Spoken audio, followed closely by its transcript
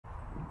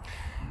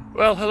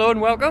Well, hello and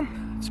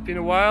welcome. It's been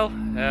a while.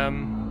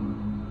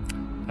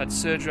 Had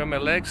surgery on my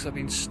legs. I've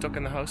been stuck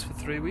in the house for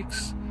 3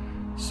 weeks,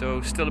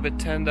 so still a bit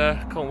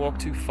tender, can't walk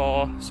too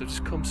far, so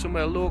just come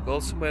somewhere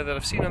local, somewhere that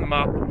I've seen on the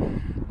map,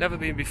 never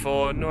been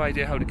before, no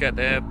idea how to get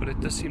there, but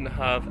it does seem to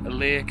have a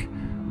lake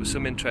with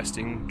some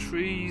interesting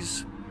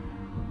trees.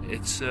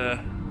 It's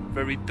a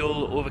very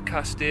dull,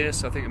 overcast day,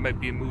 so I think it might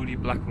be a moody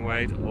black and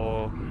white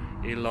or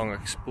a long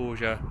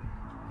exposure.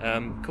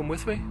 Come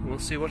with me, we'll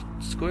see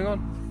what's going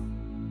on.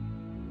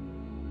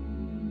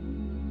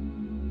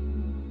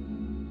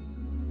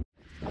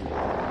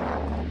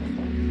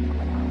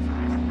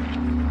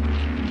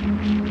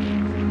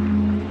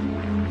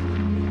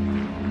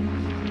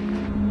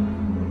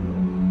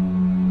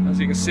 As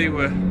you can see,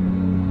 we're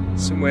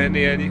somewhere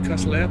near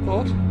Newcastle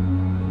Airport.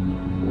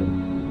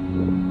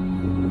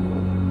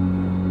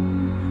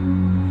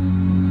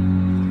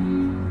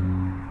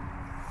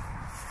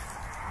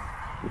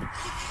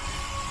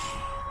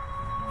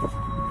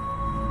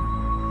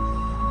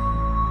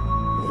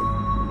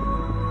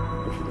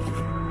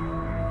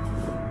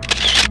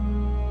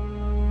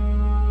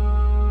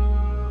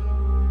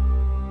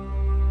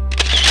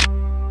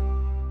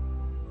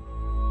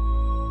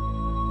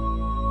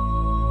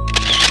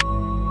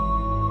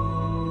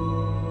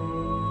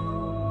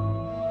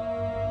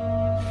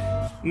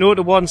 Note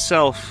to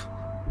oneself,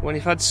 when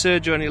you've had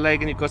surgery on your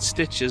leg and you've got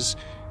stitches,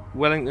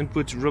 Wellington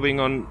boots rubbing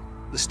on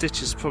the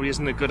stitches probably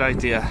isn't a good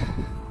idea.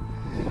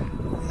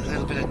 A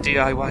little bit of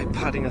DIY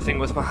padding I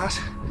think with my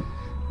hat.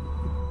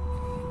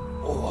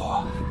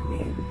 Oh.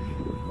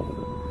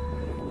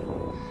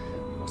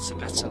 What's the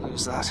bet to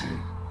lose that?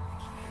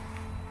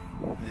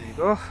 There you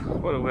go,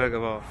 what a work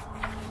of art.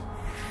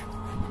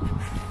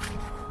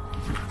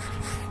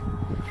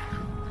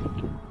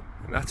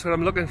 And that's what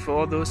I'm looking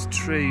for, those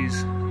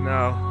trees.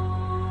 Now,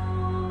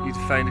 need to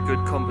find a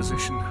good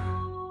composition.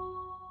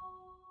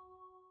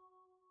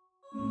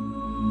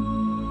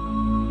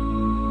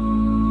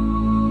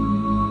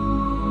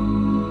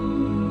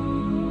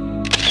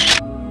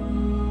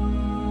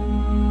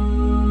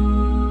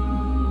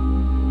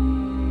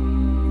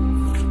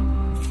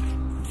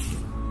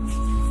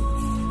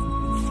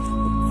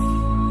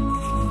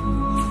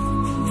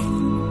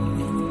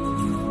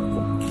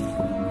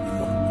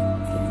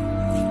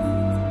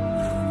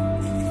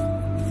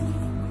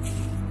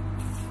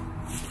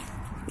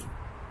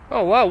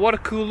 Oh wow, what a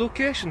cool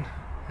location.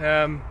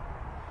 Now,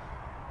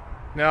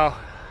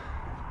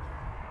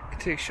 I can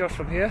take a shot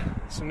from here,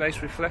 some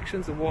nice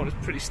reflections. The water's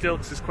pretty still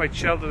because it's quite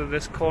sheltered in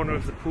this corner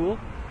of the pool.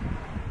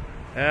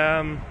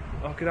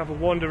 I could have a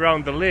wander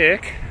around the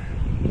lake.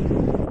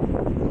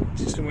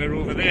 Just somewhere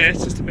over there,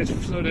 it's just a bit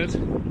flooded.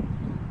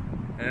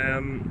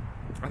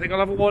 I think I'll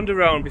have a wander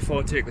around before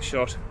I take the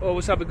shot.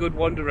 Always have a good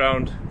wander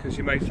around because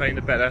you might find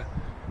a better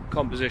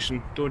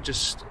composition. Don't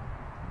just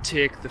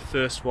take the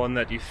first one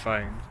that you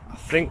find. I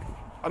think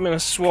I'm in a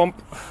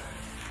swamp.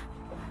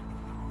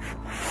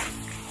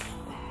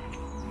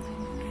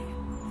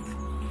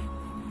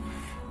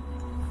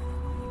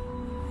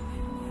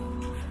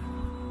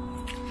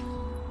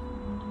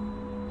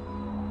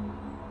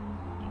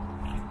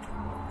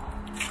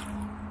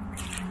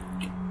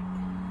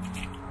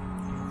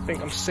 I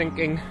think I'm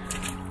sinking.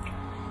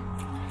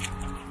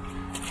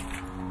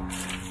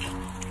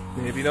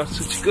 Maybe not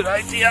such a good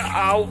idea.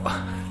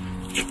 Ow!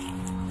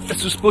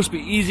 This was supposed to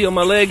be easy on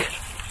my leg.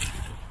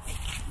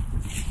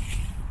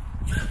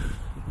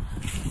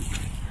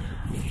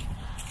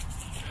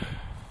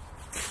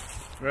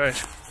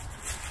 Right,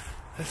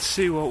 let's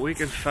see what we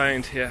can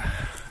find here.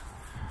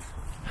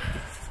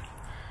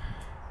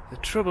 The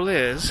trouble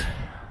is,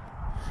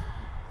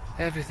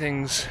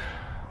 everything's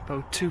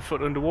about 2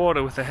 foot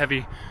underwater with the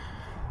heavy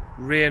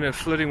rain and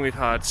flooding we've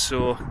had,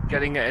 so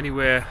getting it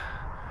anywhere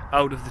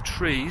out of the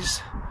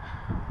trees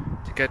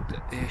to get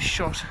a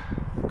shot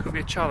could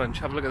be a challenge.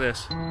 Have a look at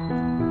this.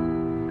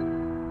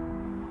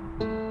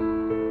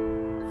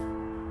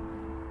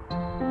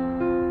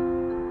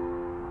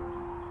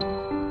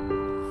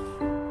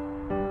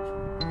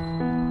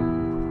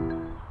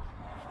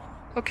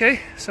 Okay,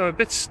 so I'm a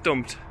bit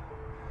stumped.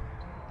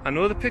 I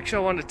know the picture I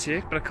want to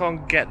take, but I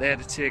can't get there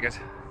to take it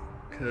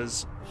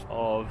because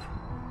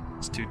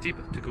it's too deep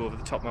to go over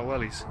the top of my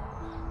wellies.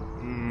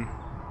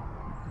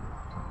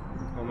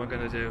 What am I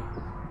going to do?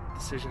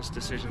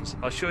 Decisions.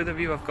 I'll show you the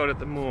view I've got at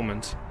the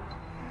moment.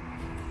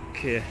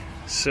 Okay,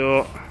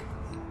 so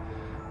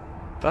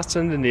that's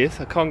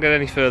underneath. I can't get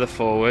any further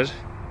forward.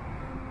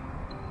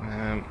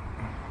 I've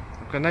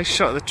got a nice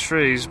shot of the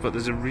trees, but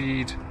there's a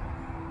reed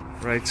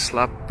right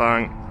slap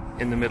bang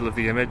in the middle of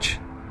the image.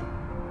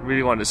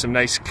 Really wanted some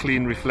nice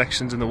clean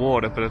reflections in the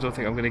water, but I don't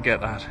think I'm going to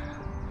get that.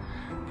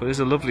 But it's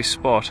a lovely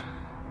spot.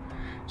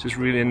 It's just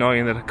really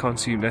annoying that I can't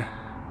seem to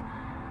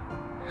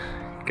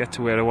get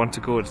to where I want to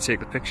go to take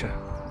the picture.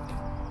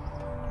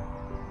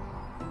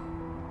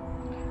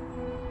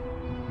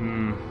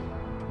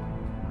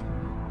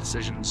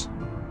 Decisions.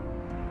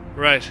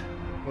 Right,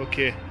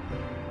 okay.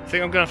 I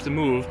think I'm going to have to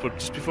move, but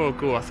just before I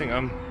go, I think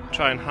I'm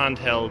trying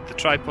handheld. The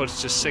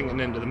tripod's just sinking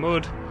into the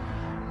mud.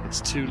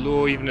 It's too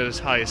low even at its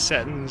highest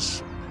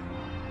settings.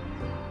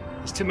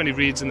 there's too many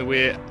reeds in the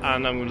way,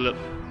 and I'm a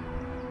little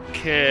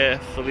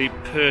carefully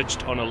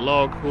perched on a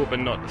log,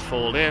 hoping not to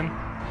fall in.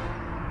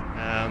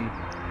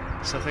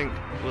 So I think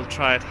we'll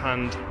try it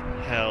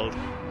handheld.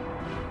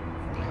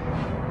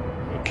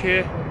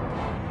 Okay,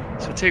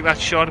 so take that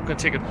shot. I'm going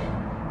to take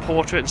a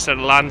portrait instead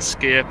of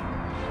landscape.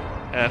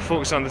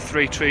 Focus on the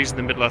 3 trees in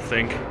the middle, I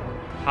think.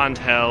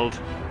 Handheld.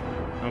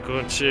 I'm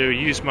going to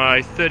use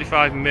my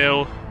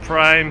 35mm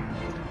prime,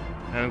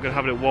 and I'm going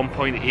to have it at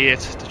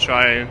 1.8 to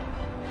try and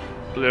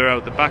blur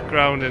out the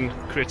background and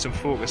create some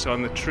focus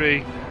on the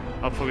tree.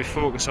 I'll probably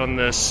focus on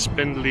the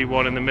spindly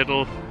one in the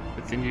middle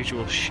with the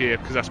unusual shape,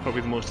 because that's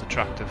probably the most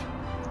attractive.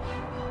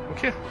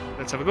 Okay,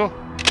 let's have a go.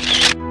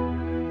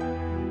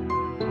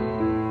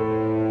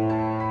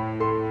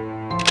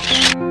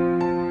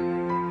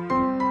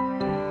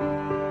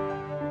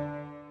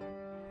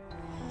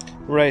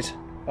 Right,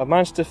 I've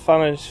managed to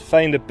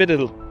find a bit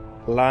of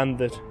land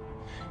that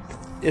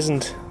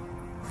isn't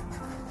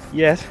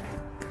yet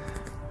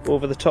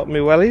over the top of my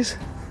wellies,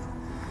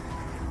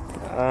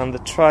 and the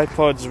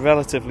tripod's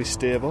relatively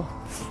stable.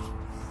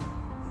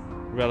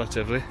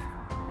 Relatively,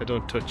 I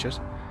don't touch it.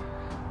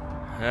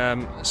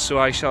 So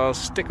I shall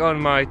stick on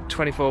my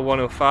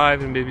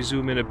 24-105 and maybe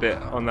zoom in a bit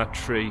on that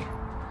tree.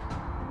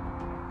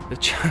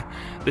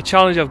 The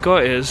challenge I've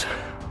got is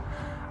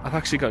I've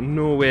actually got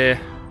nowhere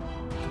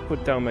to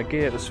put down my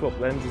gear to swap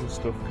lenses and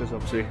stuff, because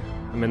obviously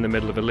I'm in the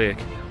middle of a lake.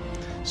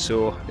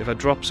 So if I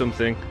drop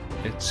something,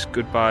 it's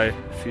goodbye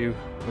a few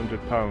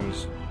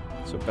 £100,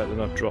 so better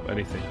not drop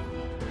anything.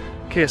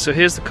 Okay, so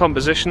here's the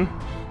composition.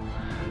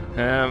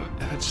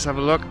 Let's just have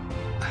a look.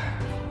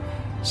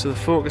 So the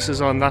focus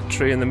is on that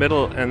tree in the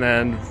middle, and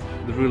then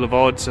the rule of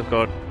odds, I've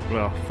got,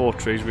 well, 4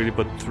 trees really,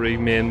 but 3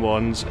 main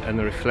ones, and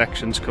the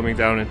reflections coming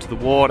down into the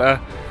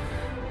water.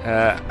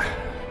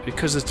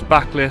 Because it's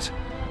backlit,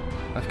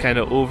 I've kind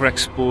of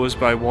overexposed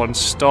by one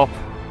stop.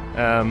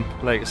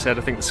 Like I said,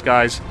 I think the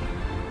sky's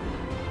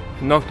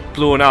not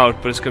blown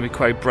out, but it's going to be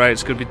quite bright.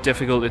 It's going to be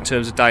difficult in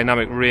terms of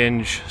dynamic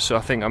range, so I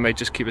think I might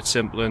just keep it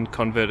simple and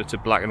convert it to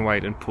black and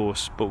white in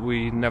post, but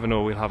we never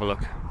know. We'll have a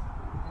look.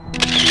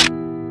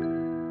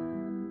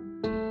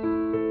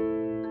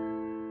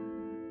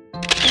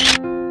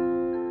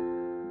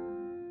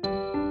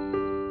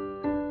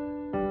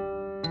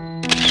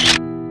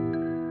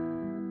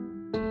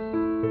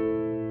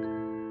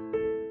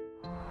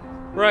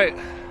 Right,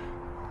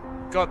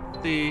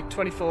 got the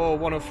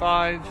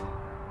 24-105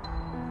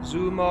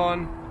 zoom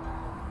on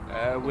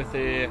with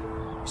a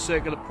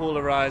circular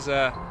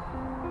polarizer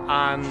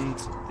and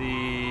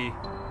the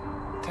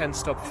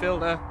 10-stop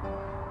filter.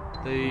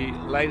 The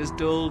light is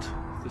dulled,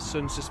 the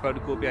sun's just about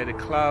to go behind a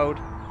cloud,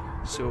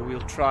 so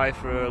we'll try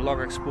for a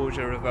longer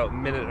exposure of about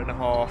 1.5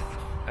 minutes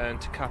and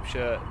to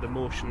capture the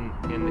motion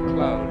in the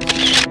clouds.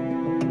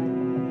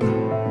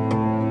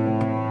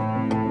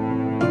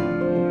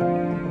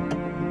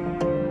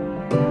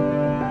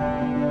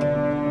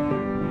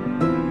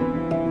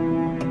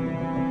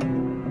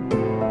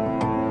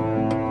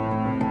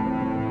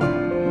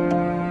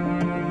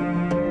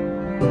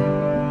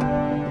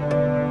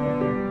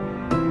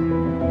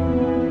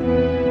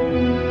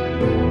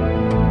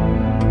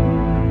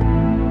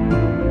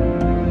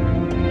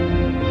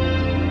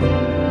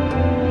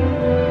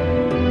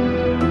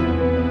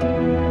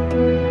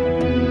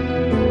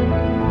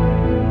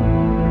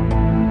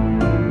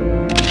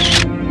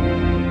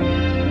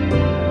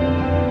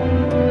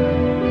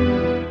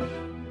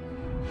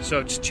 So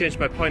I've just changed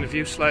my point of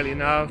view slightly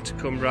now to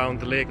come round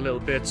the lake a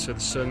little bit, so the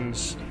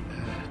sun's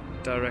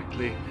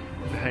directly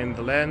behind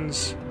the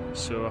lens,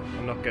 so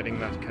I'm not getting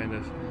that kind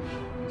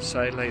of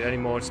side light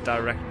anymore. It's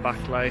direct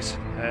backlight,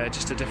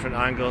 just a different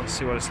angle,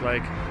 see what it's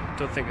like.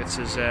 Don't think it's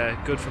as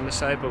good from the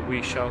side, but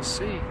we shall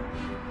see.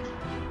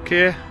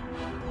 Okay,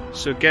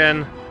 so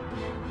again,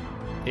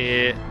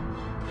 a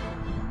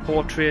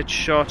portrait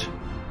shot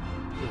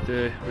with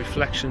the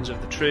reflections of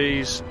the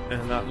trees,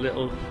 and that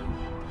little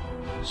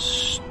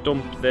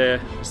stump there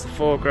is the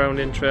foreground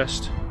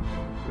interest,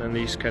 and then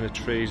these kind of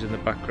trees in the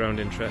background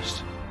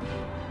interest.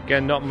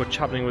 Again, not much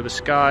happening with the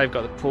sky. I've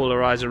got the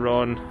polarizer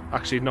on,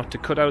 actually not to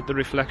cut out the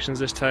reflections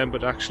this time,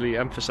 but actually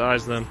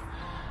emphasize them,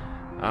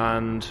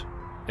 and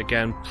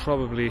again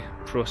probably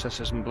process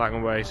this in black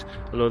and white,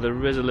 although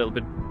there is a little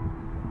bit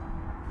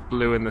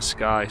blue in the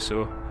sky,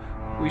 so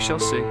we shall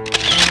see.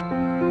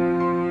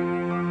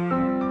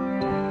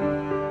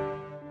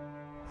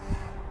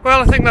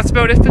 Well, I think that's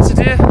about it for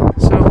today,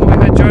 so I hope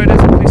you've enjoyed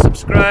it. Please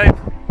subscribe.